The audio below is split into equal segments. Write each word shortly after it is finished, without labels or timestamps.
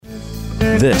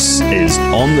This is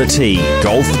On the Tee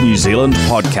Golf New Zealand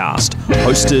podcast,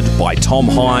 hosted by Tom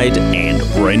Hyde and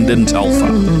Brendan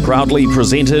Telfer. Proudly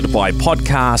presented by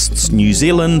Podcasts New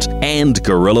Zealand and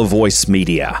Gorilla Voice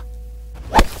Media.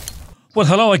 Well,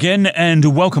 hello again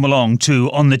and welcome along to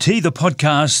On the Tee, the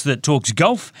podcast that talks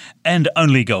golf and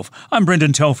only golf. I'm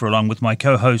Brendan Telfer along with my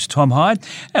co-host Tom Hyde,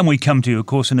 and we come to you, of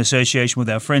course, in association with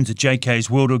our friends at JK's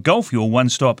World of Golf, your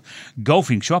one-stop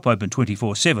golfing shop, open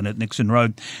 24/7 at Nixon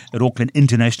Road at Auckland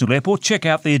International Airport. Check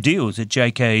out their deals at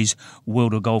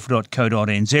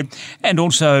jksworldofgolf.co.nz, and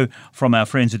also from our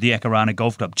friends at the Akarana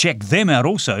Golf Club. Check them out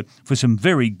also for some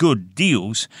very good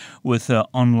deals with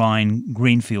online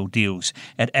greenfield deals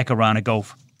at akaranagolf.co.nz.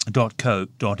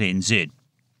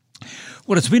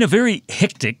 Well, it's been a very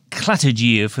hectic, cluttered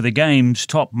year for the game's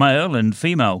top male and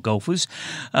female golfers,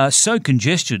 so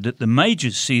congested that the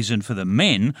majors season for the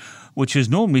men, which is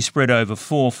normally spread over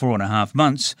 4.5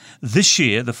 months, this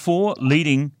year the 4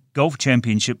 leading golf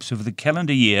championships of the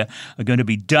calendar year are going to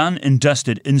be done and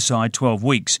dusted inside 12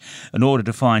 weeks in order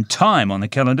to find time on the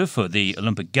calendar for the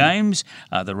Olympic Games,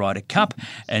 the Ryder Cup,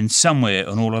 and somewhere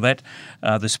on all of that,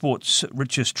 the sport's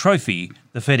richest trophy,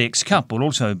 the FedEx Cup, will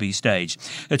also be staged.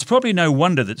 It's probably no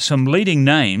wonder that some leading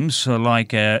names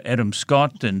like Adam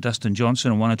Scott and Dustin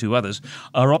Johnson and one or two others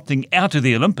are opting out of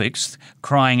the Olympics,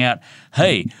 crying out,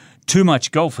 hey, too much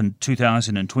golf in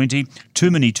 2020, too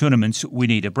many tournaments, we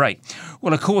need a break.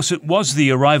 Well, of course, it was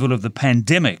the arrival of the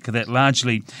pandemic that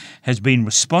largely has been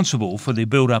responsible for the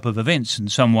build-up of events in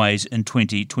some ways in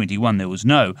 2021. There was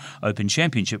no Open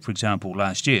Championship, for example,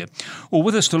 last year. Well,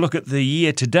 with us to look at the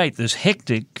year to date, this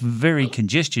hectic, very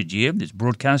congested year, is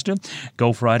broadcaster,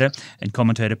 golf writer and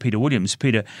commentator Peter Williams.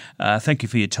 Peter, thank you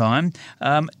for your time.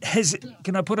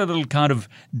 Can I put a little kind of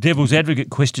devil's advocate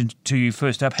question to you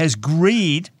first up? Has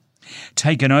greed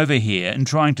taken over here and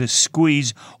trying to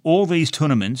squeeze all these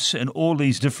tournaments and all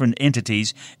these different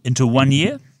entities into 1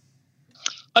 year?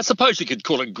 I suppose you could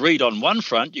call it greed on one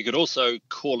front. You could also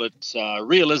call it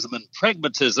realism and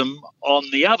pragmatism on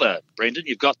the other, Brendan.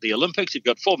 You've got the Olympics, you've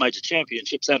got 4 major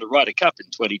championships and a Ryder Cup in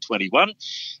 2021,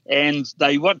 and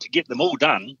they want to get them all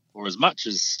done, or as much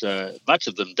of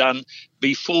them done,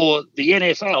 before the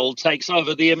NFL takes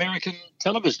over the American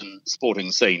television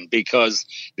sporting scene, because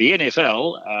the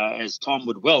NFL, as Tom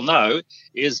would well know,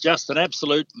 is just an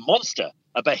absolute monster,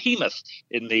 a behemoth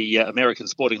in the American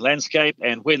sporting landscape.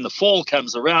 And when the fall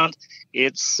comes around,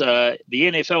 it's the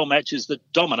NFL matches that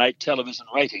dominate television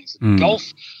ratings.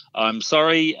 Golf, I'm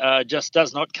sorry, just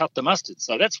does not cut the mustard.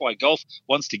 So that's why golf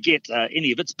wants to get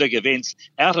any of its big events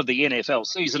out of the NFL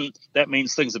season. That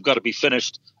means things have got to be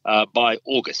finished by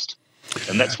August.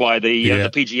 And that's why the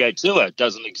PGA Tour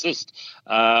doesn't exist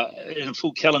in a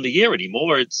full calendar year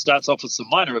anymore. It starts off with some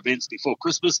minor events before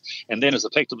Christmas and then is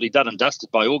effectively done and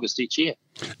dusted by August each year.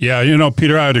 Yeah,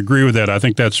 Peter, I would agree with that. I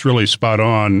think that's really spot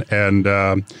on.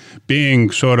 And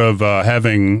being sort of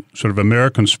having sort of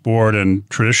American sport and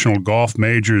traditional golf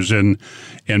majors in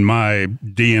my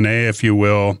DNA, if you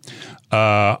will,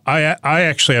 I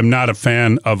actually am not a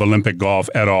fan of Olympic golf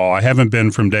at all. I haven't been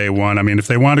from day one. I mean, if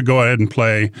they want to go ahead and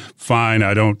play, fine.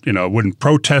 I wouldn't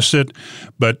protest it.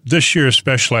 But this year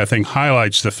especially, I think,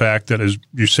 highlights the fact that, as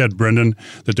you said, Brendan,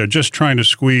 that they're just trying to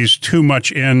squeeze too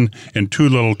much in too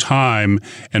little time.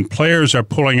 And players are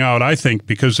pulling out, I think,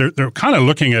 because they're kind of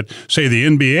looking at, say, the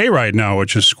NBA right now,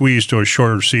 which is squeezed to a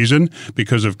shorter season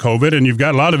because of COVID. And you've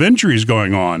got a lot of injuries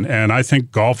going on. And I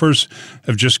think golfers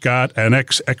have just got an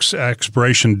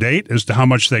expiration date as to how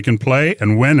much they can play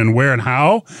and when and where and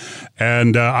how.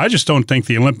 And I just don't think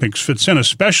the Olympics fits in,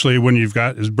 especially when you've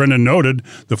got, as Brendan noted,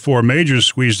 the 4 majors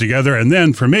squeezed together. And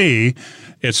then for me,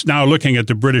 it's now looking at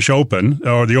the British Open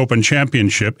or the Open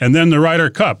Championship and then the Ryder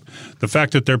Cup. The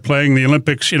fact that they're playing the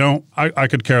Olympics, I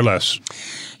could care less.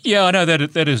 Yeah, I know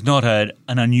that is not an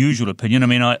unusual opinion. I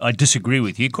mean, I disagree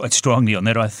with you quite strongly on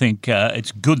that. I think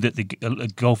it's good that the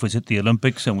golf is at the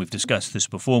Olympics, and we've discussed this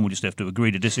before, and we'll just have to agree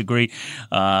to disagree.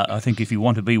 I think if you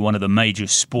want to be one of the major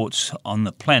sports on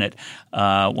the planet,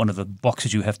 one of the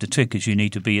boxes you have to tick is you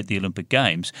need to be at the Olympic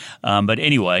Games. But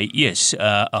anyway, yes,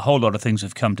 a whole lot of things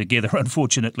have come together.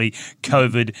 Unfortunately,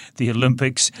 COVID, the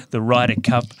Olympics, the Ryder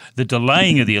Cup, the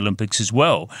delaying of the Olympics as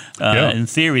well. In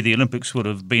theory, the Olympics should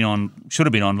have been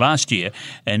on last year,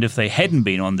 and if they hadn't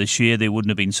been on this year, there wouldn't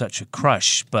have been such a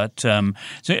crush. But so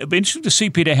it'd be interesting to see,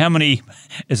 Peter, how many,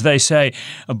 as they say,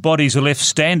 bodies are left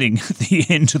standing at the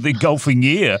end of the golfing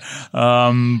year,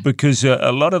 because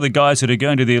a lot of the guys that are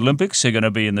going to the Olympics are going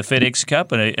to be in the FedEx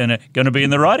Cup and are going to be in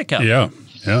the Ryder Cup.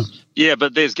 Yeah,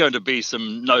 but there's going to be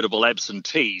some notable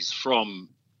absentees from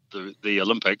the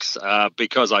Olympics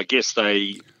because I guess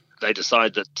they they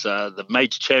decide that the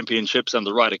major championships and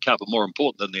the Ryder Cup are more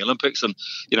important than the Olympics. And,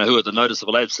 who are the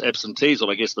noticeable absentees?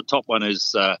 Well, I guess the top one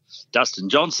is Dustin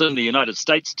Johnson, the United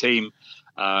States team,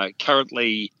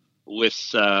 currently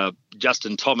with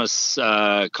Justin Thomas,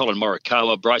 Colin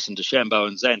Morikawa, Bryson DeChambeau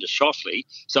and Xander Schauffele.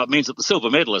 So it means that the silver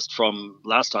medalist from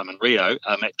last time in Rio,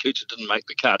 Matt Kuchar, didn't make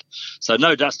the cut. So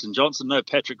no Dustin Johnson, no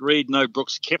Patrick Reed, no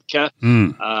Brooks Koepka,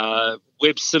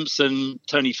 Webb Simpson,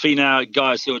 Tony Finau,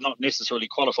 guys who are not necessarily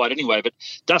qualified anyway. But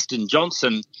Dustin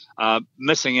Johnson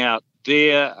missing out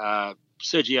there.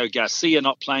 Sergio Garcia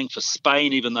not playing for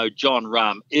Spain, even though John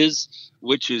Rahm is,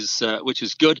 which is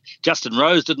good. Justin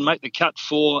Rose didn't make the cut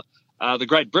for the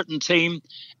Great Britain team,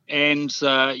 and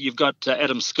you've got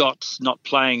Adam Scott not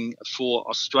playing for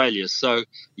Australia. So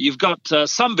you've got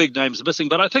some big names missing,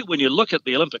 but I think when you look at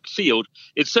the Olympic field,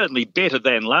 it's certainly better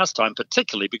than last time,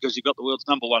 particularly because you've got the world's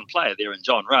number one player there in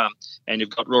John Rahm, and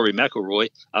you've got Rory McIlroy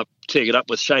tearing it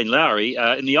up with Shane Lowry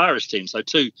in the Irish team. So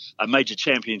two major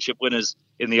championship winners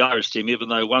in the Irish team, even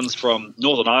though one's from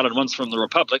Northern Ireland, one's from the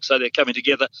Republic, so they're coming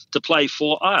together to play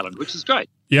for Ireland, which is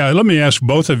great. Yeah, let me ask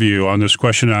both of you on this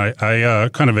question. I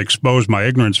kind of exposed my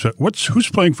ignorance. Who's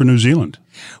playing for New Zealand?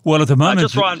 Well, at the moment,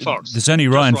 just Ryan Fox. There's only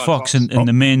Ryan Fox in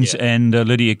the men's and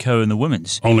Lydia Ko in the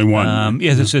women's. Only one.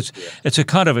 It's a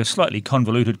kind of a slightly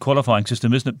convoluted qualifying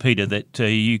system, isn't it, Peter? That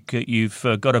you've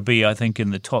got to be, I think,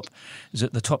 in the top. Is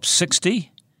it the top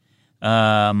 60?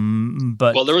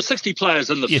 Well, there are 60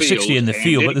 players in the field. 60 in the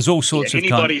field, but there's all sorts of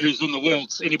anybody who's in the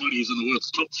world's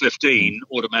top 15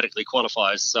 automatically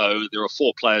qualifies. So there are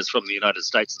 4 players from the United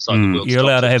States inside the world's You're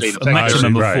allowed top 15. to have a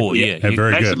maximum of 4. Yeah,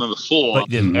 very maximum good. of 4.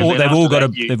 They've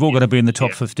all got to be in the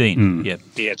top 15. Yeah,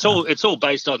 it's all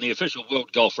based on the official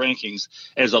World Golf Rankings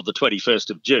as of the 21st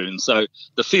of June. So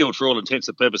the field, for all intents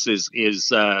and purposes, is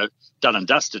done and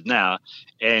dusted now.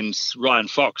 And Ryan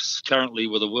Fox, currently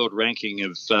with a world ranking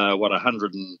of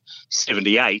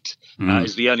 178,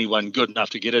 is the only one good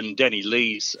enough to get in. Danny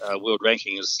Lee's world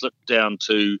ranking has slipped down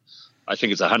to, I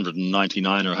think it's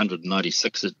 199 or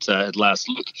 196 at last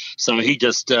look. So he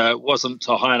just wasn't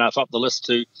high enough up the list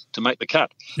to make the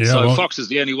cut. Yeah, Fox is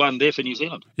the only one there for New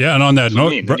Zealand. Yeah, and on that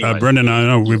note, anyway. Brendan, I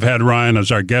know we've had Ryan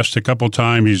as our guest a couple of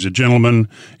times. He's a gentleman.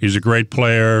 He's a great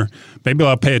player. Maybe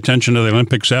I'll pay attention to the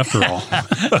Olympics after all.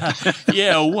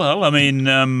 Yeah, well, I mean,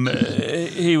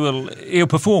 he'll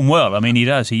perform well. I mean, he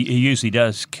does. He usually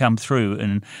does come through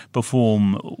and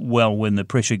perform well when the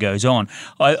pressure goes on.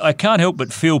 I can't help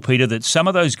but feel, Peter, that some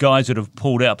of those guys that have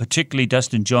pulled out, particularly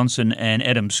Dustin Johnson and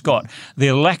Adam Scott,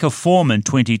 their lack of form in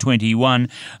 2021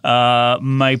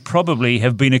 may probably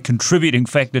have been a contributing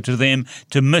factor to them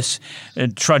to miss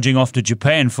trudging off to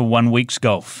Japan for 1 week's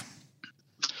golf.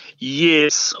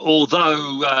 Yes,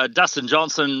 although Dustin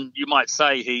Johnson, you might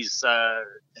say he's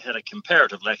had a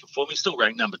comparative lack of form. He's still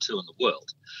ranked number 2 in the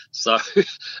world. So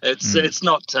it's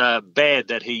not bad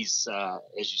that he's,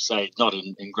 as you say, not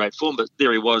in great form, but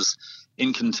there he was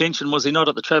in contention, was he not,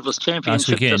 at the Travellers'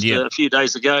 Championship a few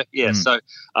days ago? Yeah, so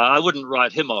I wouldn't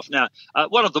write him off. Now,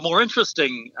 one of the more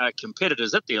interesting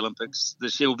competitors at the Olympics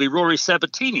this year will be Rory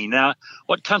Sabatini. Now,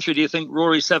 what country do you think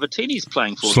Rory Sabatini's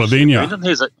playing for? Slovenia.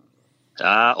 Here's it.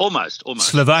 Almost.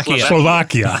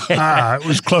 Slovakia. It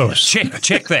was close. Check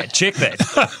that.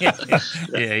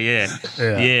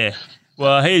 Yeah.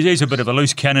 Well, he's a bit of a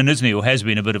loose cannon, isn't he? Or has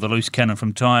been a bit of a loose cannon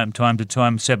from time to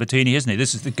time, Sabatini, isn't he?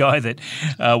 This is the guy that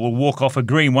will walk off a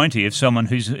green, won't he, if someone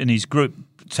who's in his group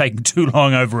taking too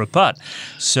long over a putt.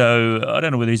 So I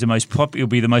don't know whether he'll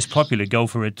be the most popular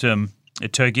golfer at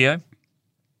Tokyo.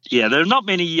 Yeah, there are not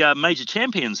many major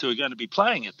champions who are going to be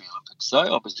playing at the Olympics. So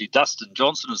obviously Dustin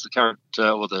Johnson is the current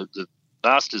or the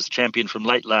Masters champion from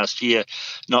late last year,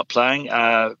 not playing.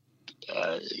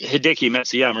 Hideki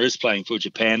Matsuyama is playing for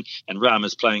Japan, and Rahm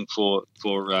is playing for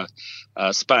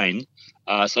Spain.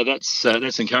 So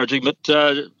that's encouraging. But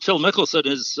Phil Mickelson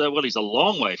is he's a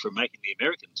long way from making the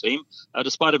American team,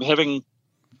 despite him having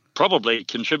probably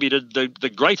contributed the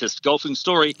greatest golfing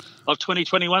story of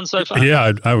 2021 so far.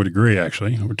 Yeah, I would agree,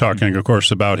 actually. We're talking, of course,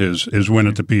 about his win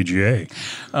at the PGA.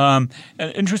 An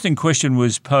interesting question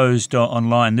was posed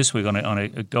online this week on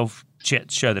a golf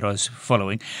chat show that I was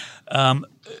following.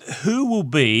 Who will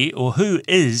be, or who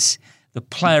is, the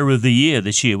Player of the Year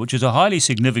this year, which is a highly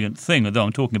significant thing, although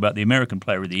I'm talking about the American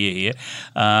Player of the Year here,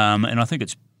 and I think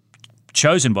it's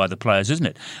chosen by the players, isn't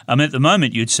it? I mean, at the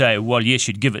moment you'd say, well, yes,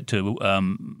 you'd give it to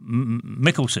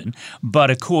Mickelson, but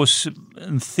of course,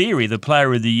 in theory, the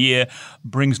Player of the Year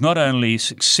brings not only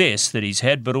success that he's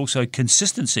had, but also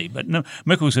consistency. But no,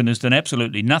 Mickelson has done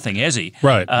absolutely nothing, has he?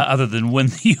 Right. Other than win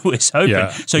the US Open.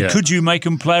 Could you make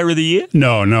him Player of the Year?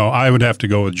 No, I would have to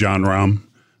go with John Rahm.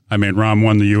 I mean, Rahm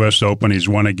won the U.S. Open. He's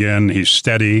won again. He's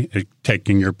steady,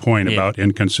 taking your point about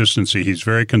inconsistency. He's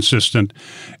very consistent.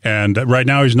 And right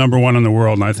now he's number one in the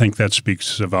world, and I think that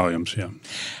speaks volumes,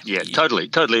 Yeah, totally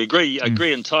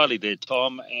agree entirely there,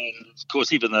 Tom. And, of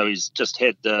course, even though he's just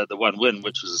had the one win,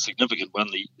 which was a significant one,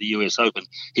 the U.S. Open,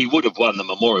 he would have won the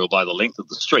Memorial by the length of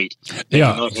the street.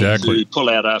 Yeah, exactly. To pull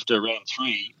out after round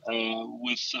 3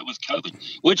 with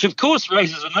COVID, which, of course,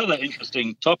 raises another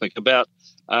interesting topic about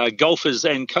golfers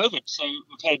and COVID. So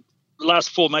we've had the last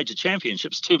 4 major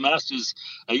championships, 2 Masters,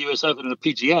 a US Open and a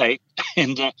PGA,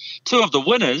 and 2 of the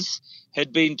winners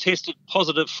had been tested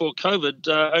positive for COVID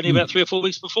only about 3 or 4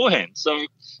 weeks beforehand. So it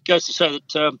goes to show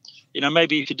that,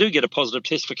 maybe if you do get a positive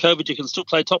test for COVID, you can still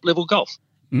play top-level golf.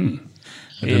 I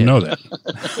didn't know that.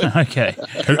 Okay.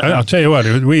 I'll tell you what,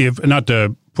 we have, not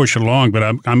to push it along,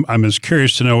 but I'm as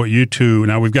curious to know what you two,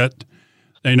 now we've got,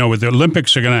 with the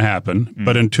Olympics are going to happen,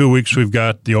 but in 2 weeks we've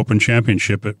got the Open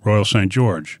Championship at Royal St.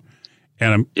 George.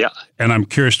 And I'm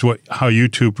curious to how you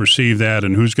two perceive that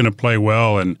and who's going to play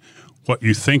well and what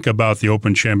you think about the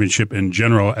Open Championship in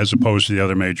general as opposed to the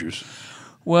other majors.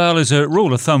 Well, as a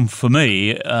rule of thumb for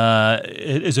me,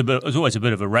 it's always a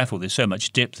bit of a raffle. There's so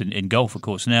much depth in golf, of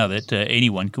course, now that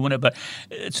anyone can win it. But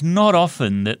it's not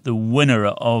often that the winner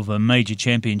of a major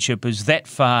championship is that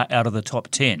far out of the top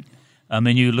 10. I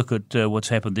mean, you look at what's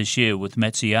happened this year with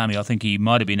Matsuyama. I think he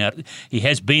might have been out. He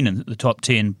has been in the top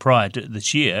 10 prior to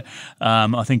this year.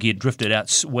 I think he had drifted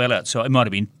well outside. It might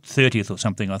have been 30th or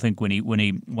something, I think, when he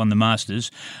won the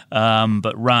Masters.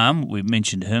 But Rahm, we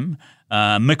mentioned him.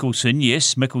 Mickelson,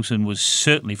 yes, Mickelson was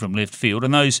certainly from left field,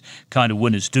 and those kind of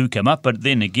winners do come up. But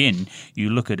then again, you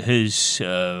look at his,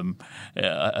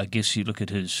 I guess you look at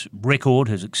his record,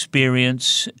 his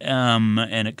experience, and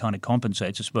it kind of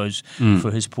compensates, I suppose,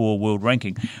 for his poor world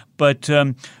ranking. But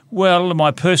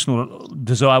my personal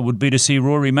desire would be to see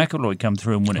Rory McIlroy come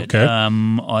through and win it. Okay.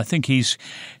 I think he's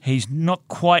not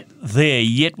quite there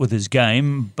yet with his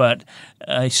game, but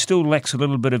he still lacks a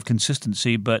little bit of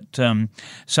consistency. But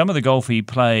some of the golf he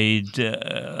played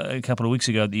a couple of weeks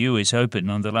ago at the US Open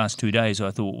on the last 2 days,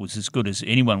 I thought was as good as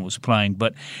anyone was playing.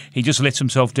 But he just lets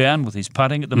himself down with his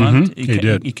putting at the moment.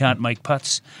 He can't make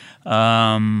putts,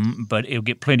 but he'll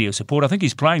get plenty of support. I think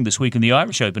he's playing this week in the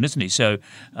Irish Open, isn't he? So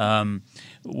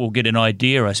we'll get an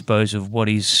idea, I suppose, of what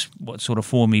sort of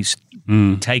form he's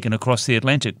taken across the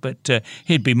Atlantic. But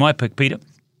he'd be my pick, Peter.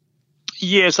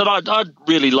 Yes, and I'd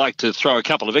really like to throw a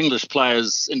couple of English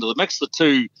players into the mix. The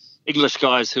 2 English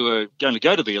guys who are going to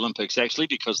go to the Olympics, actually,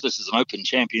 because this is an Open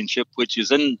Championship which is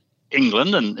in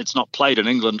England, and it's not played in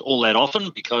England all that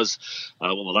often because, the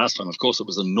last time, of course, it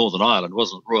was in Northern Ireland,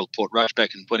 wasn't it? Royal Portrush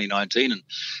back in 2019, and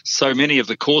so many of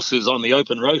the courses on the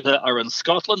Open Rota are in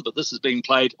Scotland, but this is being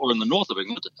played or in the north of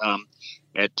England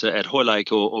at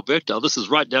Hoylake or Birkdale. This is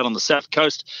right down on the south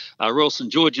coast. Royal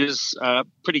St. George's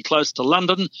pretty close to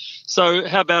London. So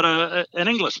how about an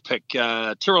English pick?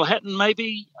 Tyrrell Hatton,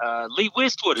 maybe? Lee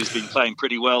Westwood, who's been playing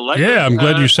pretty well lately. Yeah, I'm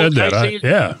glad you said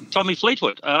that. Tommy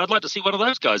Fleetwood. I'd like to see one of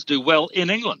those guys do well in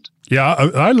England. Yeah,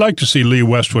 I'd like to see Lee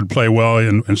Westwood play well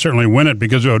and certainly win it,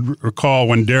 because I would recall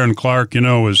when Darren Clarke,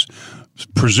 was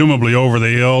presumably over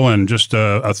the hill and just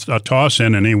a toss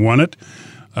in, and he won it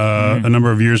a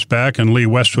number of years back, and Lee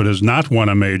Westwood has not won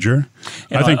a major.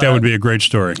 I think that would be a great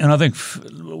story. And I think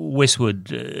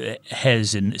Westwood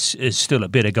is still a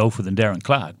better golfer than Darren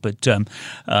Clarke, but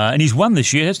and he's won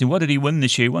this year, hasn't he? What did he win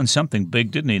this year? He won something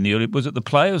big, didn't he? Was it the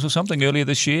Players or something earlier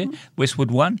this year?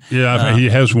 Westwood won. Yeah, he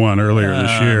has won earlier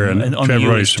this year, and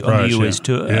everybody's surprised. On the US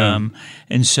tour,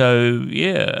 and so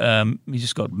he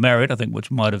just got married, I think,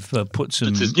 which might have put some.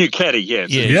 It's his new caddy, yeah,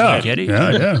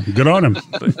 good on him.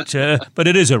 But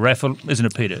it is a raffle, isn't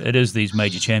it, Peter? It is these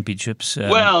major championships.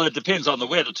 Well, it depends on the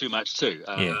weather too much too.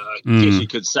 I guess you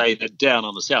could say that down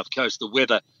on the south coast, the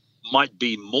weather might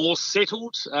be more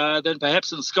settled than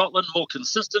perhaps in Scotland, more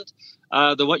consistent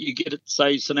than what you get at,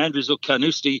 say, St Andrews or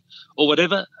Carnoustie or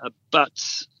whatever. But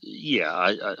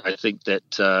I think that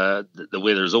the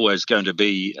weather is always going to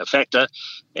be a factor.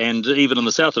 And even in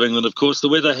the south of England, of course, the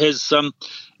weather has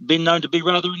been known to be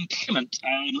rather inclement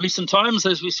in recent times,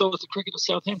 as we saw with the cricket of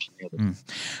Southampton.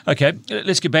 Okay,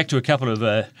 let's get back to a couple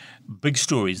of big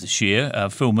stories this year.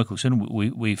 Phil Mickelson,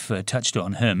 we've touched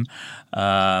on him.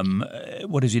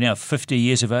 What is he now, 50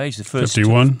 years of age?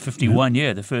 51. 51,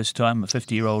 yeah, the first time a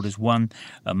 50-year-old has won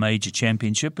a major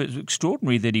championship. It's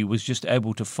extraordinary that he was just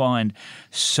able to find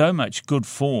so much good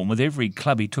form with every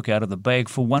club he took out of the bag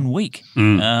for 1 week.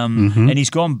 And he's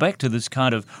gone back to this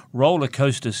kind of roller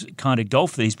coaster kind of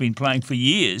golf that he's been playing for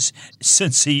years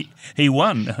since he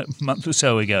won a month or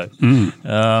so ago.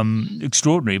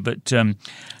 Extraordinary, but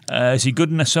Is he good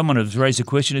enough? Someone has raised a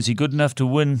question. Is he good enough to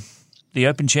win the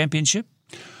Open Championship?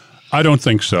 I don't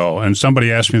think so. And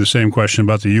somebody asked me the same question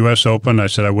about the U.S. Open. I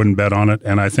said I wouldn't bet on it.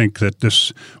 And I think that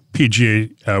this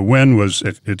PGA win was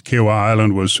at Kiawah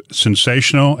Island was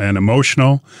sensational and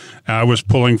emotional. I was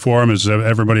pulling for him as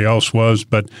everybody else was.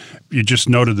 But you just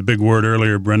noted the big word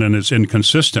earlier, Brendan, is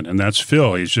inconsistent. And that's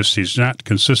Phil. He's not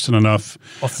consistent enough.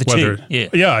 Off the tee.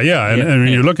 Yeah. And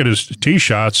you look at his tee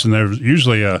shots, and there's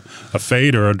usually a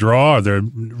fade or a draw. They're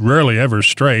rarely ever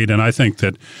straight. And I think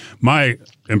that my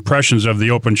impressions of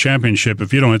the Open Championship,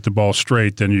 if you don't hit the ball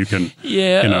straight, then you can,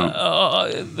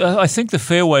 I think the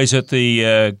fairways at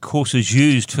the courses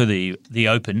used for the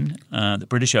Open, the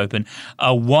British Open,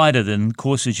 are wider than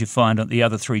courses you find at the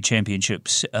other three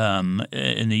championships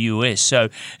in the US. So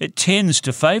it tends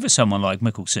to favour someone like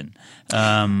Mickelson.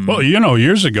 Well,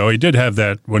 years ago he did have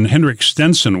that when Henrik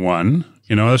Stenson won.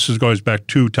 This goes back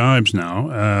 2 times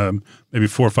now, maybe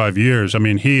 4 or 5 years. I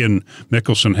mean, he and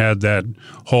Mickelson had that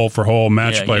hole-for-hole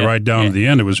match play right down to the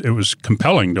end. It was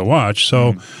compelling to watch.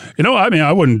 So,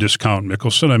 I wouldn't discount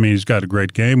Mickelson. I mean, he's got a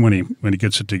great game when he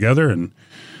gets it together,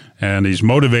 and he's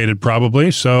motivated probably.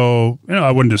 So,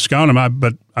 I wouldn't discount him.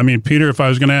 But Peter, if I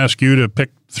was going to ask you to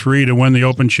pick 3 to win the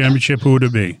Open Championship, who would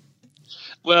it be?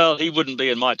 Well, he wouldn't be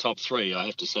in my top 3, I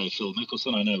have to say, Phil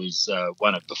Mickelson. I know he's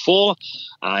won it before,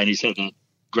 and he's had a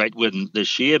great win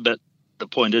this year, but the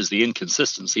point is the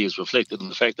inconsistency is reflected in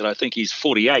the fact that I think he's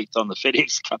 48th on the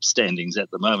FedEx Cup standings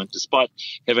at the moment, despite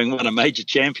having won a major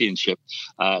championship.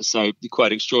 So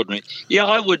quite extraordinary. Yeah,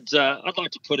 I'd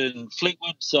like to put in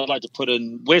Fleetwood, so I'd like to put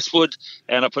in Westwood,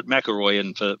 and I put McIlroy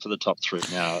in for the top 3.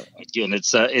 Now, again,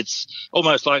 it's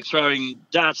almost like throwing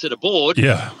darts at a board.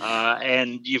 Yeah.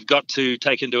 And you've got to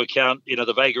take into account,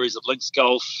 the vagaries of links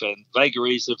golf and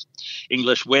vagaries of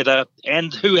English weather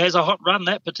and who has a hot run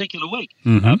that particular week.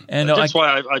 Mm-hmm. And that's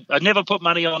why I never put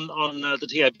money on the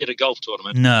TAB Better Golf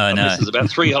Tournament. No. There's about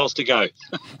 3 holes to go.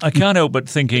 I can't help but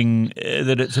thinking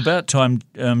that it's about time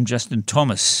Justin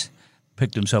Thomas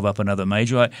picked himself up another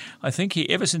major. I think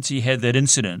ever since he had that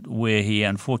incident where he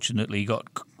unfortunately got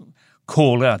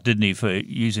called out, didn't he, for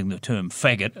using the term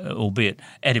faggot, albeit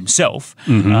at himself.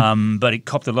 Mm-hmm. But he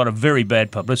copped a lot of very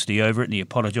bad publicity over it, and he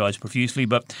apologised profusely.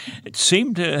 But it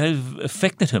seemed to have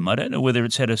affected him. I don't know whether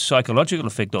it's had a psychological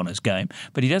effect on his game,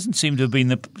 but he doesn't seem to have been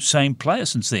the same player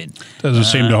since then. Doesn't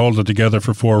seem to hold it together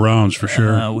for 4 rounds, for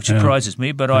sure. Which surprises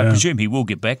me, but I presume he will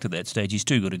get back to that stage. He's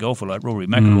too good a golfer like Rory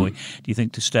McIlroy, do you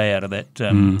think, to stay out of that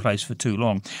place for too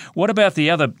long. What about the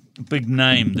other big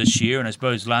name this year, and I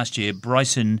suppose last year,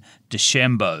 Bryson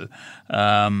DeChambeau?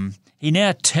 He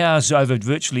now towers over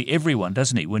virtually everyone,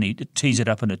 doesn't he, when he tees it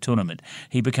up in a tournament?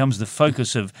 He becomes the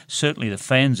focus of certainly the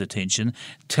fans' attention.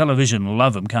 Television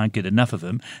love him, can't get enough of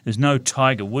him. There's no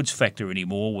Tiger Woods factor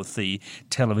anymore with the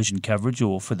television coverage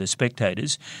or for the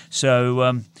spectators. So,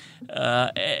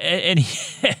 and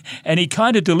he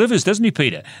kind of delivers, doesn't he,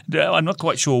 Peter? I'm not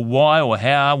quite sure why or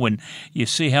how when you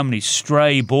see how many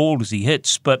stray balls he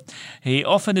hits, but he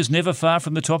often is never far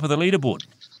from the top of the leaderboard.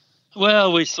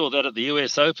 Well, we saw that at the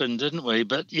US Open, didn't we?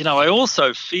 But, I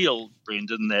also feel,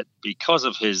 Brendan, that because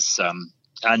of his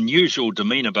unusual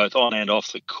demeanour both on and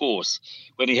off the course,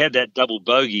 when he had that double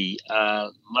bogey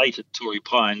late at Torrey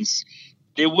Pines,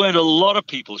 there weren't a lot of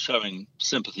people showing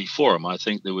sympathy for him. I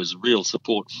think there was real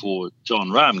support for Jon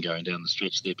Rahm going down the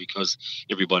stretch there because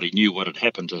everybody knew what had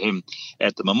happened to him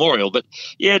at the Memorial. But,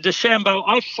 yeah, DeChambeau,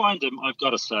 I find him, I've got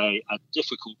to say, a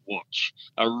difficult watch,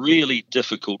 a really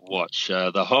difficult watch.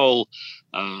 The whole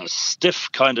stiff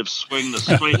kind of swing, the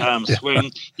straight arm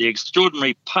swing, the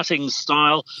extraordinary putting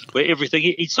style where everything,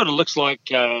 he sort of looks like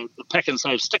the pack and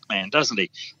save stick man, doesn't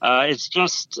he? It's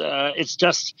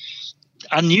just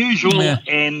unusual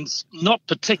and not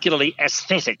particularly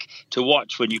aesthetic to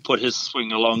watch when you put his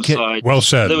swing alongside. Well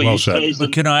said.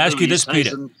 But can I ask you this,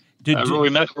 Peter?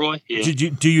 Rory McIlroy. Yeah.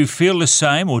 Do you feel the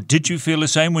same, or did you feel the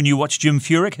same when you watched Jim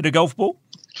Furyk hit a golf ball?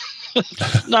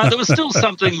 No, there was still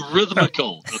something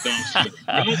rhythmical about him.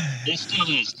 Right? There still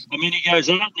is. I mean, he goes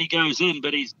out and he goes in,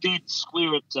 but he's dead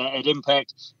square at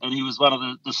impact, and he was one of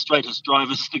the straightest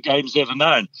drivers the game's ever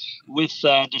known. With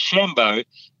DeChambeau,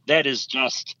 that is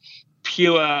just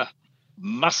pure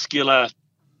muscular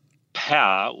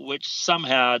power, which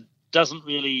somehow doesn't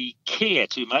really care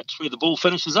too much where the ball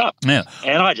finishes up. Yeah.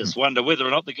 And I just wonder whether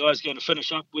or not the guy's going to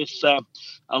finish up with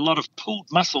a lot of pulled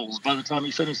muscles by the time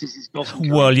he finishes his golfing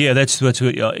career. Well, yeah, that's what,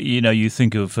 you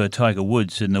think of Tiger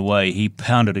Woods and the way he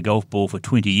pounded a golf ball for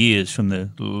 20 years from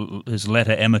his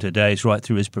latter amateur days right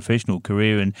through his professional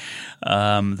career, and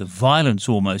the violence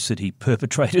almost that he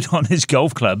perpetrated on his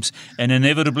golf clubs, and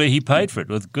inevitably he paid for it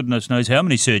with goodness knows how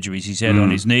many surgeries he's had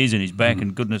on his knees and his back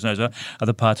and goodness knows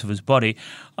other parts of his body.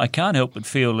 I can't help but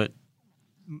feel that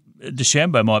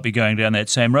DeChambeau might be going down that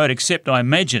same road, except I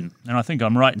imagine, and I think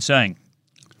I'm right in saying,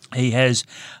 he has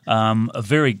a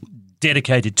very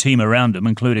dedicated team around him,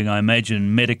 including, I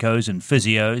imagine, medicos and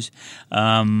physios,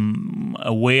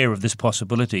 aware of this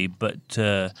possibility. But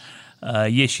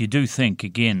yes, you do think,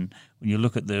 again, when you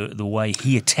look at the way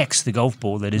he attacks the golf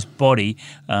ball, that his body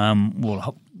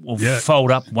will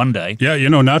fold up one day. Yeah,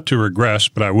 not to regress,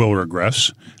 but I will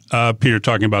regress. Peter,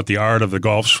 talking about the art of the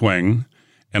golf swing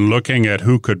and looking at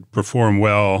who could perform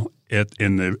well at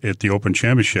the Open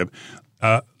Championship,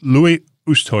 Louis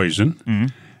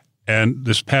Oosthuizen. And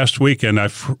this past weekend, I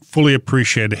fully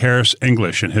appreciated Harris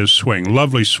English and his swing.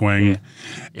 Lovely swing. Yeah.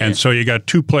 And so you got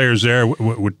two players there,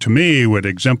 to me, would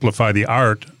exemplify the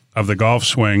art of the golf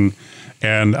swing.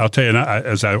 And I'll tell you,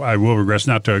 as I will regress,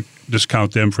 not to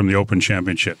discount them from the Open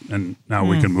Championship. And now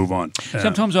we can move on.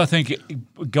 Sometimes I think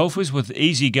golfers with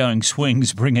easygoing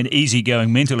swings bring an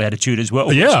easygoing mental attitude as well.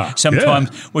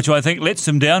 Which I think lets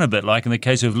them down a bit, like in the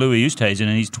case of Louis Oosthuizen,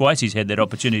 and he's had that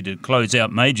opportunity to close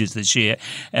out majors this year.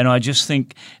 And I just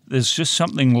think there's just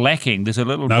something lacking. There's a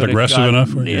little not bit aggressive enough.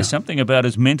 There's something about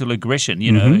his mental aggression.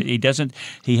 He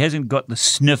hasn't got the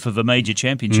sniff of a major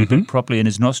championship properly in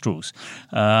his nostrils.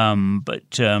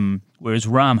 Whereas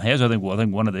Rahm has, I think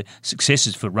one of the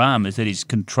successes for Rahm is that he's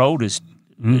controlled his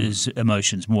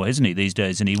emotions more, hasn't he, these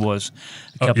days than he was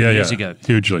a couple of years ago.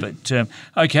 Hugely. But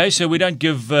okay, so we don't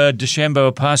give DeChambeau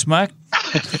a pass mark.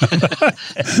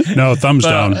 No, thumbs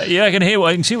down. Yeah, I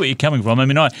can see where you're coming from. I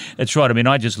mean, it's right. I mean,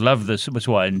 I just love this. That's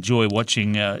why I enjoy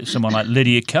watching someone like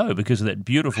Lydia Ko, because of that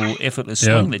beautiful, effortless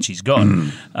swing that she's got.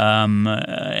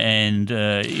 And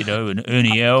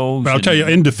Ernie Els. But I'll tell you,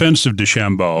 in defense of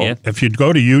DeChambeau, if you'd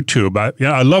go to YouTube,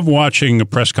 I love watching the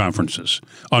press conferences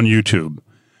on YouTube.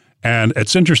 And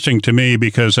it's interesting to me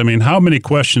because, I mean, how many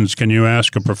questions can you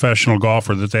ask a professional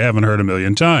golfer that they haven't heard a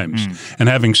million times? And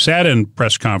having sat in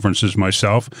press conferences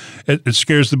myself, it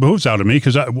scares the behoovs out of me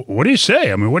because what do you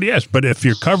say? I mean, what do you ask? But if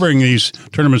you're covering these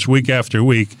tournaments week after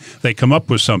week, they come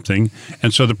up with something.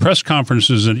 And so the press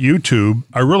conferences at YouTube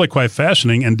are really quite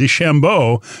fascinating. And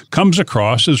DeChambeau comes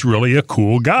across as really a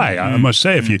cool guy. I must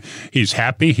say, he's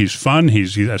happy, he's fun,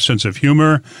 he's a sense of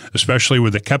humor, especially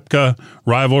with the Koepka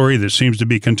rivalry that seems to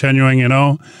be continuing.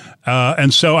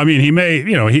 And so, I mean,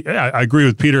 I agree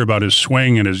with Peter about his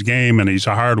swing and his game, and he's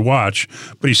a hard watch,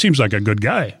 but he seems like a good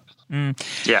guy.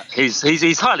 Yeah,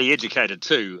 he's highly educated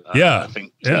too. I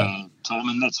think, Tom,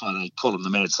 and that's why they call him the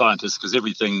mad scientist, because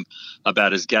everything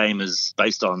about his game is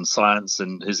based on science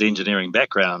and his engineering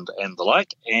background and the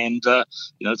like. And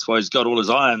that's why he's got all his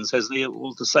irons, hasn't he?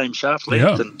 All the same shaft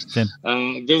length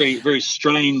and very, very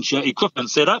strange equipment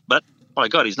setup, but. My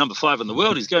God, he's number 5 in the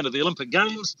world. He's going to the Olympic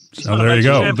Games. There you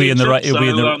go. He'll be in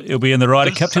the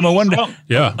Ryder Cup team. I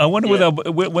wonder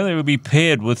whether he'll be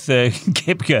paired with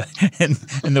Koepka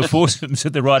and the foursomes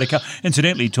at the Ryder Cup.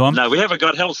 Incidentally, Tom. No, we haven't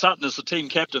got Hal Sutton as the team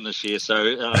captain this year, so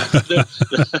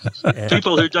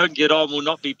people who don't get on will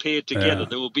not be paired together.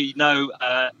 There will be no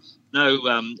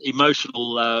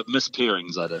emotional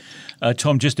mispairings, I don't think.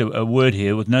 Tom, just a word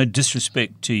here, with no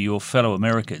disrespect to your fellow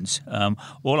Americans.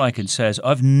 All I can say is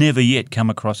I've never yet come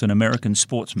across an American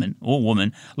sportsman or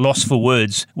woman lost for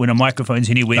words when a microphone's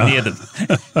anywhere near them.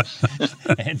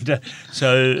 And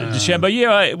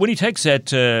DeChambeau, when he takes that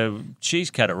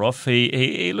cheese cutter off,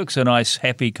 he looks a nice,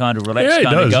 happy, kind of relaxed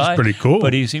kind of guy. He's pretty cool.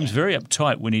 But he seems very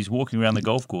uptight when he's walking around the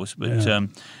golf course.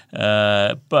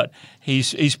 But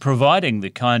he's providing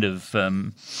the kind of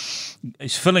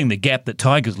he's filling the gap that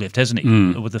Tiger's left, hasn't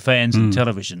he, with the fans and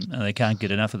television. And they can't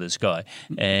get enough of this guy.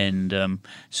 And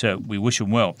so we wish him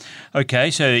well.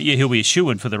 Okay, so he'll be a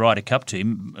shoo-in for the Ryder Cup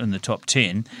team in the top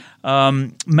 10.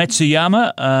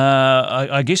 Matsuyama,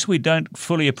 I guess we don't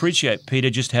fully appreciate,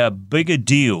 Peter, just how big a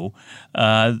deal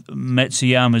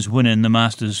Matsuyama's win in the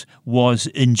Masters was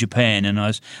in Japan. And I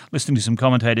was listening to some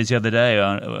commentators the other day,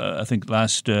 I think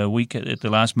last week at the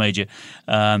last major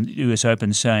US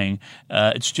Open, saying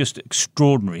it's just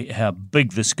extraordinary how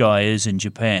big this guy is in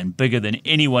Japan, bigger than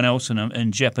anyone else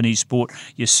in Japanese sport.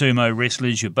 Your sumo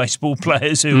wrestlers, your baseball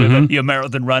players, your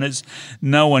marathon runners,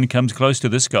 no one comes close to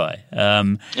this guy.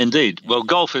 Indeed. Well,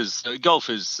 golf is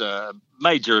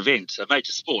major event, a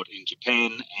major sport in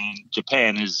Japan, and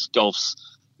Japan is golf's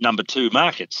number 2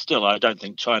 market. Still, I don't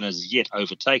think China's yet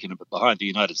overtaken it, but behind the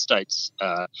United States,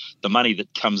 the money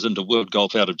that comes into world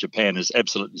golf out of Japan is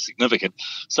absolutely significant.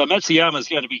 So Matsuyama is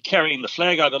going to be carrying the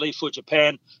flag, I believe, for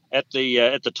Japan at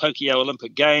the Tokyo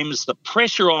Olympic Games. The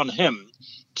pressure on him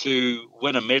to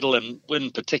win a medal and win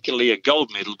particularly a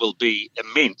gold medal will be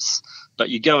immense. But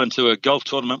you go into a golf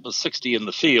tournament with 60 in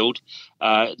the field,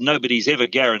 nobody's ever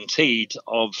guaranteed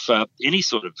of any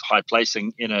sort of high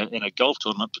placing in a golf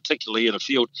tournament, particularly in a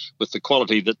field with the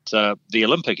quality that the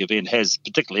Olympic event has,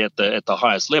 particularly at the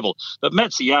highest level. But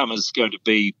Matsuyama is going to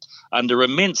be under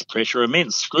immense pressure,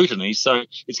 immense scrutiny. So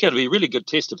it's going to be a really good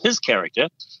test of his character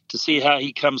to see how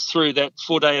he comes through that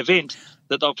 4-day event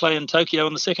that they'll play in Tokyo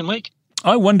in the second week.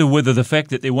 I wonder whether the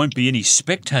fact that there won't be any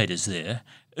spectators there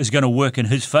is going to work in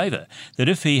his favour. That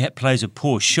if he plays a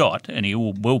poor shot, and he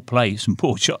will play some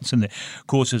poor shots in the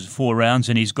course of 4 rounds,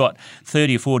 and he's got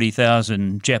 30 or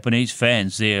 40,000 Japanese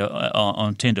fans there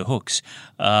on tender hooks,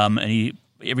 and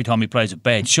every time he plays a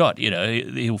bad shot,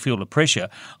 he'll feel the pressure.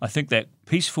 I think that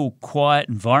peaceful, quiet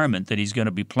environment that he's going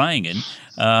to be playing in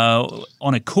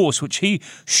on a course which he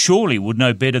surely would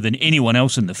know better than anyone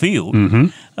else in the field,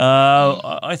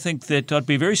 I think that I'd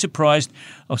be very surprised.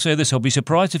 I'll say this, I'll be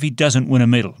surprised if he doesn't win a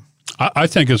medal. I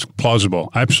think it's plausible.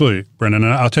 Absolutely, Brendan.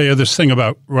 And I'll tell you this thing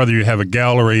about whether you have a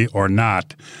gallery or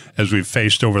not, as we've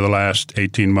faced over the last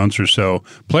 18 months or so.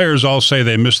 Players all say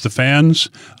they miss the fans.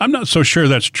 I'm not so sure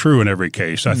that's true in every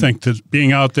case. I think that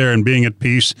being out there and being at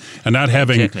peace and not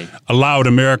having allowed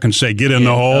Americans say, get in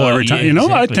the hole every time,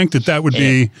 I think that would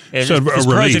be sort of a relief. There's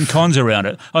pros and cons around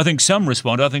it. I think some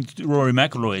respond. I think Rory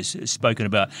McIlroy has spoken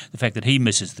about the fact that he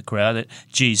misses the crowd, that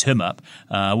G's him up.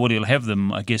 He'll have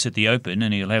them, I guess, at the Open,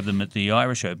 and he'll have them at the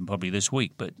Irish Open probably this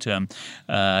week. But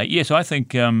yes, I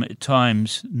think at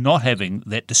times not having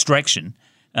that distraction,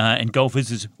 and golf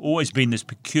has always been this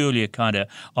peculiar kind of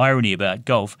irony about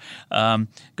golf.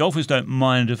 Golfers don't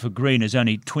mind if a green is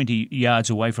only 20 yards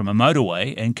away from a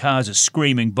motorway and cars are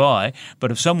screaming by,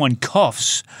 but if someone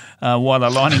coughs while they're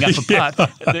lining up a putt,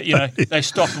 they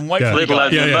stop and wait for it.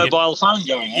 Let alone mobile phone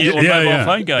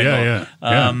going on.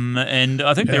 And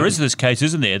I think there is this case,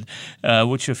 isn't there,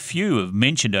 which a few have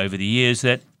mentioned over the years,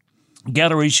 that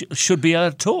galleries should be able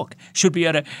to talk, should be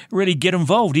able to really get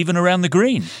involved even around the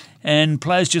green. And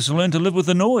players just learn to live with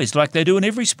the noise like they do in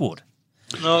every sport.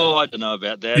 No, I don't know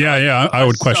about that. Yeah, I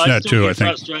would question that too, I think.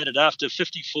 I'm frustrated after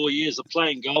 54 years of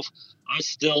playing golf. I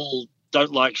still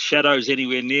don't like shadows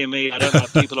anywhere near me. I don't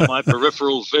like people in my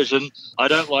peripheral vision. I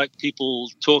don't like people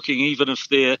talking even if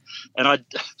they're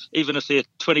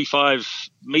 25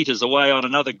 metres away on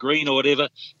another green or whatever.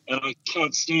 And I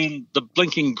can't stand the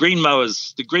blinking green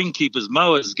mowers, the greenkeepers'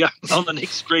 mowers going on the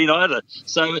next green either.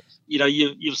 So,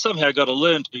 you've somehow got to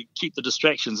learn to keep the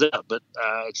distractions out, but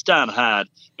it's darn hard.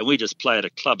 And we just play at a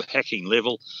club hacking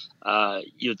level.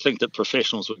 You'd think that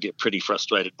professionals would get pretty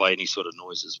frustrated by any sort of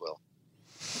noise as well.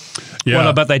 Yeah.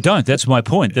 Well, but they don't. That's my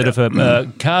point, that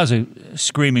if cars are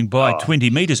screaming by 20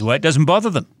 metres away, it doesn't bother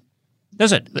them,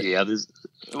 does it? Yeah, there's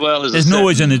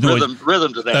noise and there's noise.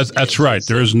 Rhythm to that. That's right.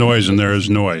 There is noise and there is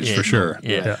noise, for sure.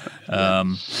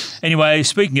 Anyway,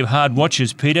 speaking of hard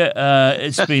watches, Peter,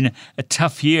 it's been a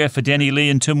tough year for Danny Lee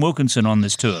and Tim Wilkinson on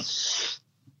this tour.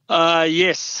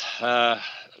 Yes.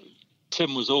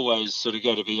 Tim was always sort of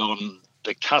going to be on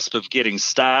the cusp of getting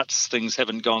starts. Things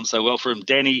haven't gone so well for him.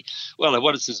 Danny,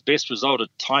 what is his best result? A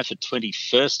tie for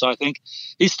 21st, I think.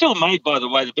 He's still made, by the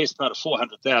way, the best part of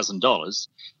 $400,000.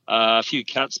 A few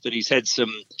cuts, but he's had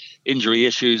some injury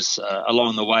issues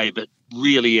along the way. But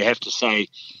really, you have to say,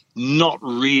 not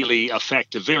really a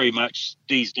factor very much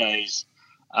these days.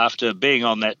 After being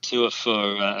on that tour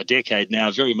for a decade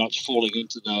now, very much falling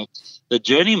into the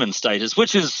journeyman status,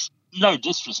 which is no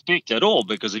disrespect at all,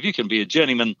 because if you can be a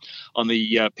journeyman on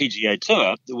the PGA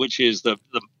Tour, which is the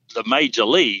major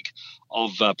league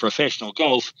of professional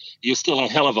golf, you're still a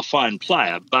hell of a fine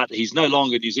player. But he's no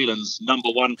longer New Zealand's number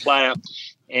one player,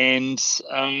 and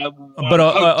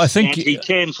I think he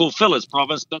can fulfil his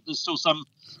promise. But there's still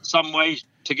some way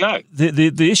to go.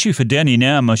 The issue for Danny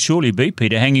now must surely be,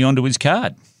 Peter, hanging on to his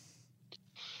card.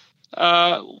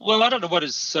 Well, I don't know what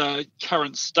his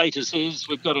current status is.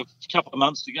 We've got a couple of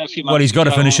months to go. Well, he's got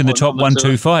to finish in the top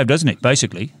 125, doesn't he,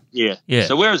 basically? Yeah.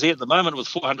 So where is he at the moment with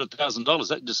 $400,000?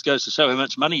 That just goes to show how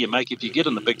much money you make if you get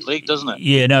in the big league, doesn't it?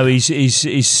 Yeah, no,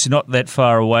 he's not that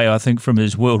far away, I think, from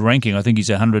his world ranking. I think he's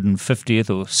 150th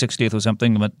or 60th or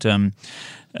something, but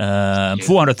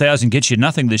 400,000 gets you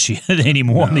nothing this year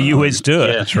anymore on the US Tour.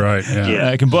 Yeah. That's right.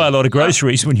 You can buy a lot of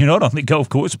groceries when you're not on the golf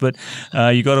course, but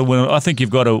you got to win. I think he's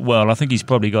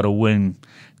probably got to win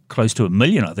close to $1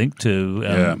 million, I think, to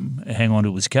hang on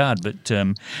to his card. But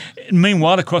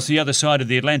meanwhile, across the other side of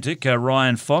the Atlantic,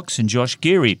 Ryan Fox and Josh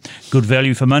Geary, good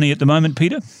value for money at the moment,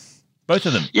 Peter? Both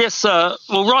of them. Yes, well,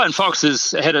 Ryan Fox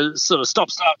has had a sort of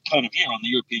stop-start kind of year on the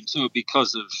European Tour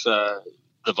because of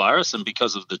the virus and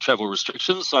because of the travel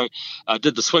restrictions. So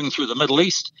did the swing through the Middle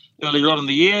East earlier on in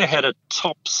the year, had a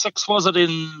top 6, was it,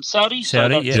 in Saudi?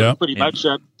 Saudi, so pretty much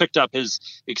picked up his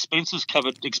expenses,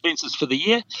 covered expenses for the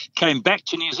year, came back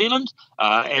to New Zealand,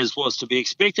 as was to be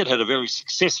expected, had a very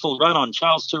successful run on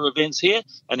Charles Tour events here,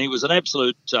 and he was an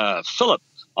absolute fillip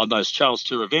on those Charles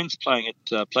Tour events, playing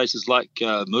at places like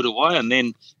Muriwai, and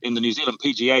then in the New Zealand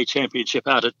PGA Championship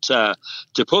out at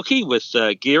Te Puke with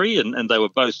Geary, and they were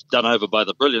both done over by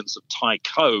the brilliance of Tai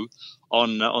Ko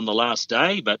on the last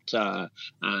day. But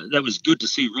that was good to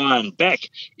see Ryan back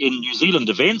in New Zealand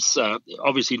events,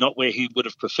 obviously not where he would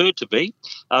have preferred to be,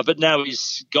 but now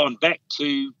he's gone back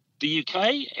to the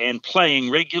UK and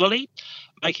playing regularly,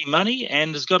 making money,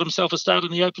 and has got himself a start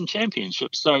in the Open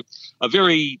Championship. So a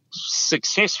very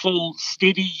successful,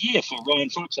 steady year for Ryan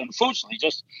Fox, unfortunately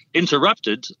just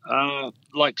interrupted,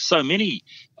 like so many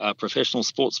professional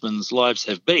sportsmen's lives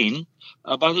have been,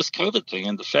 by this COVID thing,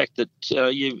 and the fact that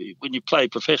when you play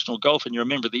professional golf and you're a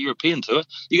member of the European Tour,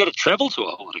 you got to travel to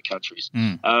a whole lot of countries,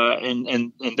 and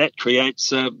that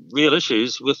creates real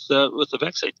issues with the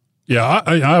vaccine. Yeah,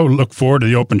 I would look forward to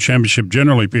the Open Championship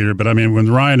generally, Peter, but I mean, when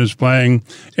Ryan is playing,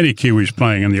 any Kiwi's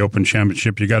playing in the Open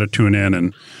Championship, you got to tune in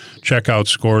and check out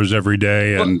scores every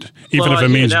day, and even if it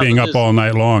means being up all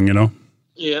night long, you know?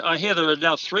 Yeah, I hear there are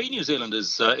now 3 New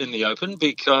Zealanders in the Open,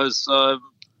 because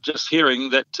just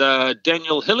hearing that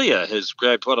Daniel Hillier has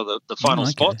grabbed one of the final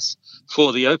spots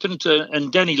for the Open,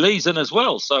 and Danny Lee's in as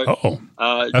well. So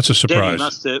that's a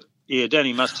surprise.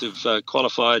 Danny must have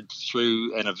qualified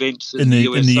through an event in the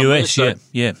US. In the US,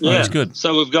 yeah, that's good.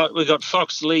 So we've got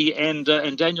Fox, Lee, and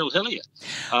Daniel Hillier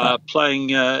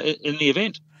playing in the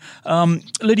event.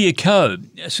 Lydia Ko,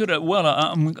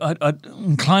 I'm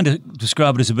inclined to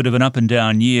describe it as a bit of an up and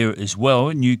down year as well.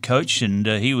 A new coach, and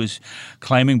he was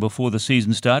claiming before the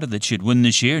season started that she'd win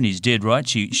this year, and he's dead right.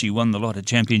 She won the Lotte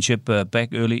Championship back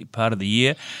early part of the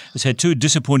year. Has had 2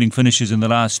 disappointing finishes in the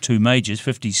last 2 majors,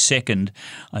 52nd,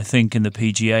 I think, in the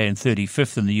PGA and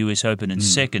 35th in the US Open and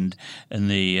 2nd in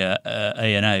the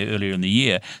ANA earlier in the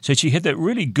year. So she had that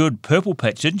really good purple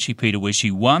patch, didn't she, Peter, where she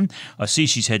won. I see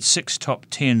she's had 6 top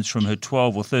 10s from her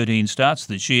 12 or 13 starts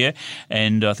this year,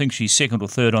 and I think she's 2nd or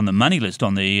 3rd on the money list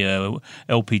on the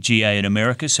LPGA in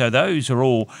America. So those are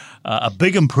all a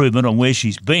big improvement on where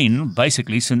she's been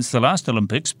basically since the last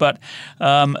Olympics. But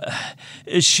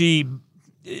is she?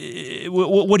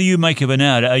 What do you make of her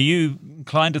now? Are you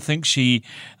inclined to think she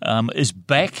is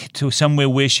back to somewhere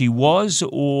where she was,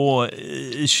 or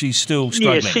is she still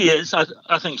struggling? Yeah, she is.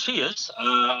 I think she is.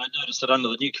 I noticed that under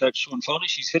the new coach, Sean Foley,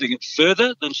 she's hitting it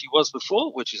further than she was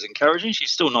before, which is encouraging.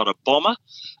 She's still not a bomber.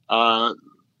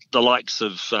 The likes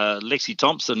of Lexi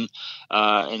Thompson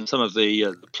and some of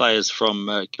the players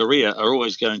from Korea are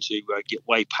always going to get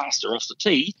way past her off the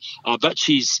tee. But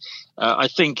she's, I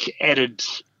think, added...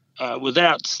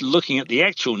 without looking at the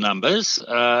actual numbers,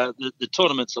 the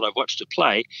tournaments that I've watched her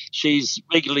play, she's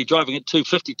regularly driving at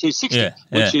 250, 260,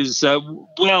 which is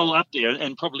well up there,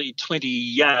 and probably 20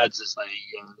 yards, as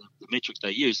the metric they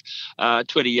use,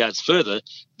 20 yards further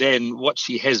than what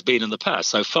she has been in the past.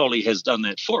 So Foley has done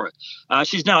that for her.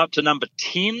 She's now up to number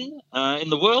 10 in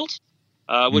the world,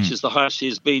 which is the highest she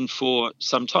has been for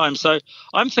some time. So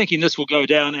I'm thinking this will go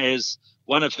down as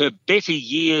one of her better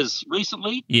years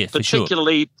recently,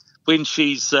 particularly when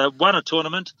she's won a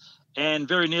tournament and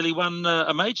very nearly won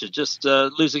a major, just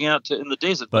losing out in the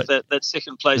desert with that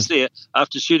second place there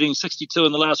after shooting 62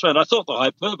 in the last round. I thought the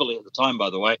hyperbole at the time, by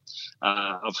the way,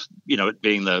 of it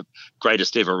being the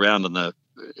greatest ever round in the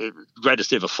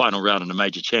greatest ever final round in a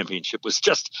major championship was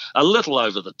just a little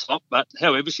over the top. But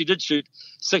however, she did shoot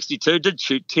 62, did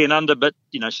shoot 10 under, but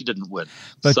she didn't win.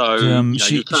 But, so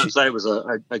you can't say it was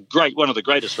a great, one of the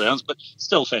greatest rounds, but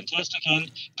still fantastic,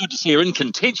 and good to see her in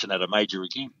contention at a major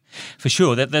again. For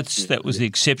sure, that was the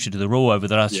exception to the rule over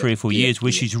the last 3 or 4 years,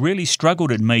 where she's really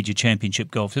struggled in major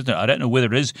championship golf, isn't it? I don't know whether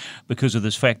it is because of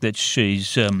this fact that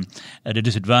she's at a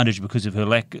disadvantage because of her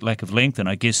lack of length, and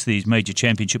I guess these major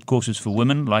championship courses for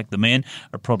women, like the men,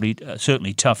 are probably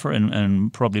certainly tougher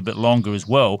and probably a bit longer as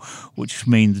well, which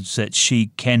means that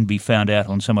she can be found out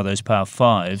on some of those par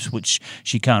 5s, which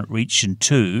she can't reach in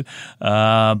 2.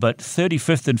 But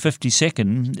 35th and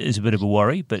 52nd is a bit of a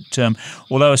worry. But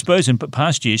although I suppose in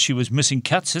past years she was missing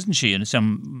cuts, isn't she, in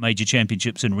some major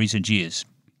championships in recent years?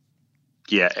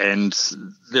 Yeah, and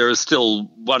there is still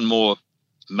one more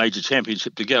major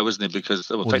championship to go, isn't there? Because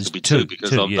effectively two, because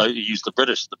they used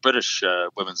the British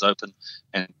Women's Open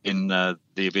and in the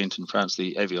event in France,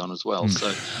 the Avion as well.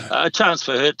 So a chance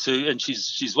for her to, and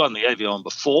she's won the Avion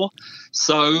before.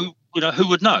 So who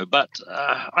would know? But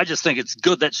I just think it's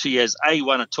good that she has A,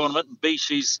 won a tournament, and B,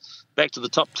 she's back to the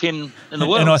top 10 in the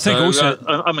world. And I think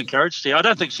I'm encouraged. I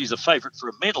don't think she's a favourite for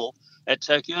a medal at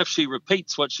Tokyo. If she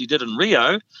repeats what she did in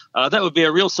Rio, that would be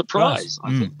a real surprise,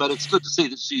 I think. But it's good to see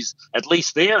that she's at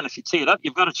least there, and if you tee it up,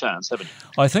 you've got a chance, haven't you?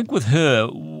 I think with her,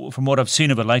 from what I've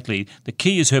seen of her lately, the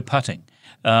key is her putting.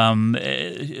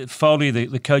 Foley,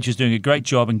 the coach, is doing a great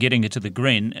job in getting her to the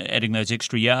green, adding those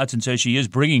extra yards, and so she is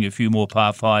bringing a few more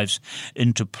par fives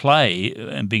into play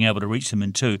and being able to reach them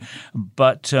in two.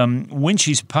 But when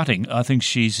she's putting, I think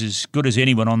she's as good as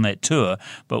anyone on that tour,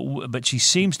 but she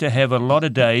seems to have a lot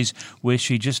of days where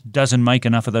she just doesn't make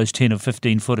enough of those 10 or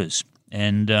 15 footers,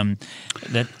 and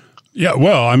that. Yeah,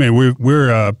 well, I mean,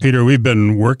 we're Peter, we've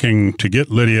been working to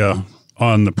get Lydia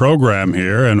on the program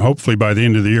here, and hopefully by the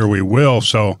end of the year we will.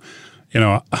 So,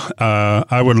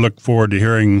 I would look forward to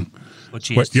hearing what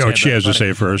she has to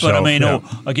say for herself. But I mean,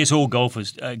 I guess all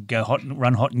golfers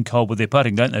run hot and cold with their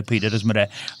putting, don't they, Peter? It doesn't matter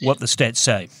what the stats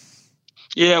say.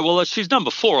 Yeah, well, she's number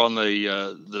 4 on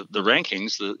the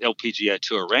rankings, the LPGA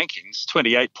Tour rankings.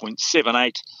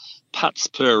 28.78 putts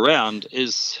per round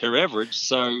is her average.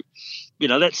 So,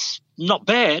 that's not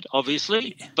bad,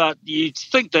 obviously, but you'd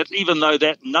think that even though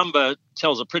that number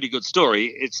tells a pretty good story,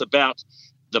 it's about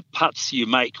the putts you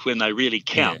make when they really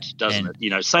count, doesn't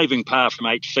it? Saving par from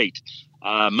 8 feet,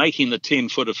 making the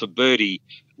 10-footer for birdie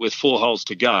with 4 holes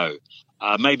to go.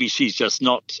 Maybe she's just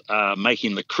not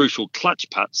making the crucial clutch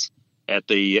putts at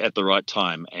the right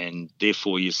time, and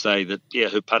therefore you say that,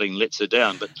 her putting lets her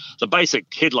down. But the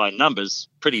basic headline numbers,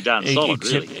 pretty darn solid,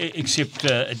 really. Except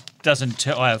it doesn't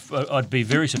tell. I'd be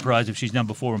very surprised if she's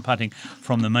number 4 in putting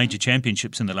from the major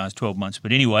championships in the last 12 months.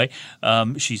 But anyway,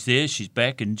 she's there, she's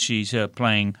back, and she's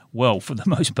playing well for the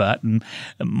most part, and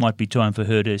it might be time for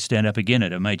her to stand up again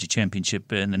at a major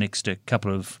championship in the next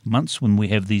couple of months when we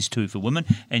have these two for women.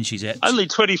 And she's only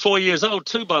 24 years old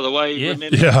too, by the way.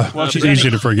 Yeah, well, she's easy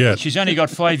to forget. She's only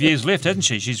got 5 years left, hasn't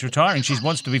she? She's retiring. She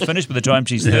wants to be finished by the time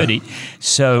she's 30.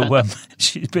 So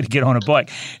she's better get on a bike.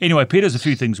 Anyway, Peter, there's a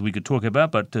few things we could talk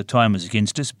about, but time is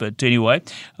against us. But anyway,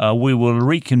 we will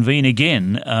reconvene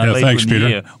again later in the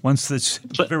year once this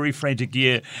very frantic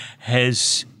year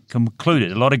has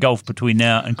concluded. A lot of golf between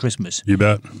now and Christmas. You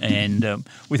bet. And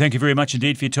we thank you very much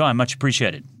indeed for your time. Much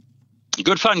appreciated.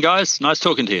 Good fun, guys. Nice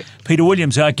talking to you. Peter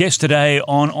Williams, our guest today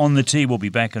on the Tee. We'll be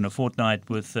back in a fortnight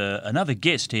with another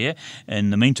guest here. In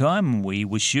the meantime, we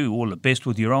wish you all the best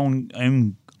with your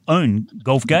own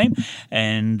golf game,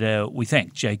 and we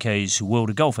thank JK's World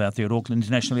of Golf out there at Auckland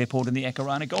International Airport and the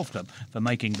Akarana Golf Club for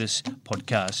making this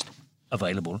podcast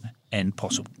available and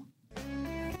possible.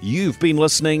 You've been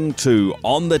listening to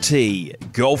On the Tee,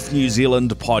 Golf New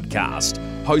Zealand podcast,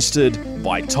 hosted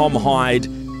by Tom Hyde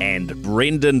and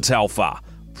Brendan Telfer,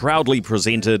 proudly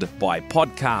presented by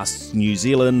Podcasts New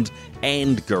Zealand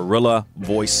and Gorilla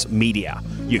Voice Media.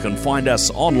 You can find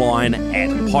us online at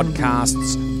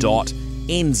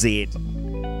podcasts.nz.